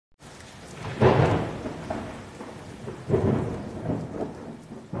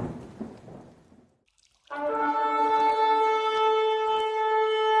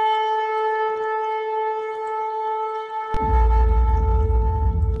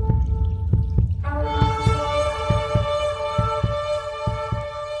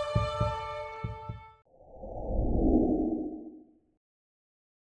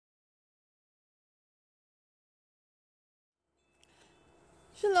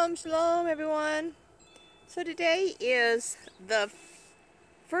Shalom, shalom, everyone. So today is the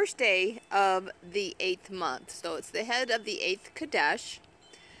first day of the 8th month. So it's the head of the 8th Kadesh.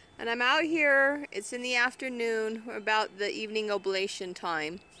 And I'm out here, it's in the afternoon, about the evening oblation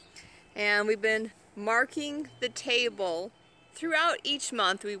time. And we've been marking the table throughout each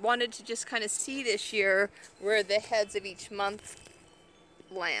month. We wanted to just kind of see this year where the heads of each month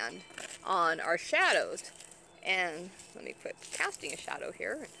land on our shadows. And let me quit casting a shadow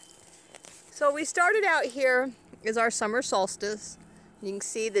here. So we started out here is our summer solstice. You can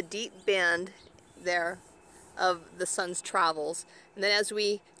see the deep bend there of the sun's travels. And then as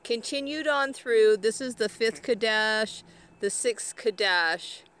we continued on through, this is the 5th Kadesh, the 6th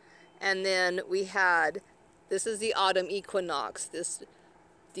Kadesh, and then we had, this is the autumn equinox,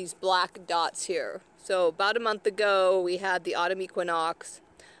 these black dots here. So about a month ago we had the autumn equinox,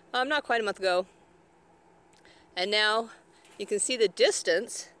 not quite a month ago. And now you can see the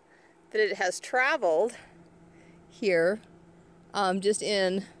distance that it has traveled here, just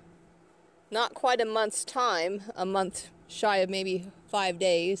in not quite a month's time, a month shy of maybe 5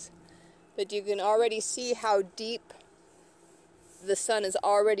 days. But you can already see how deep the sun is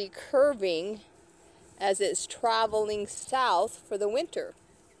already curving as it's traveling south for the winter.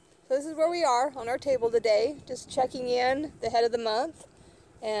 So this is where we are on our table today, just checking in the head of the month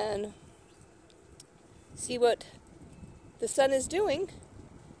and see what the sun is doing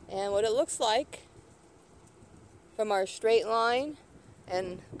and what it looks like from our straight line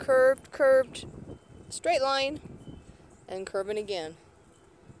and curved, straight line and curving again.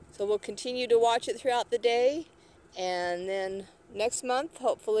 So we'll continue to watch it throughout the day, and then next month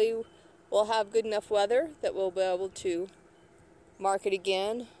hopefully we'll have good enough weather that we'll be able to mark it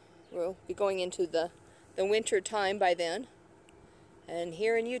again. We'll be going into the winter time by then. And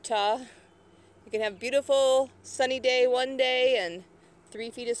here in Utah you can have a beautiful sunny day one day and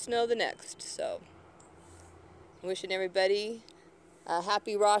 3 feet of snow the next. So I'm wishing everybody a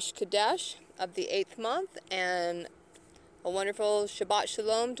happy Rosh Kadesh of the 8th month and a wonderful Shabbat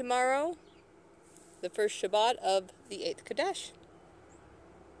Shalom tomorrow, the first Shabbat of the 8th Kadesh.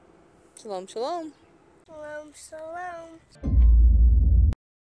 Shalom, shalom. Shalom, shalom.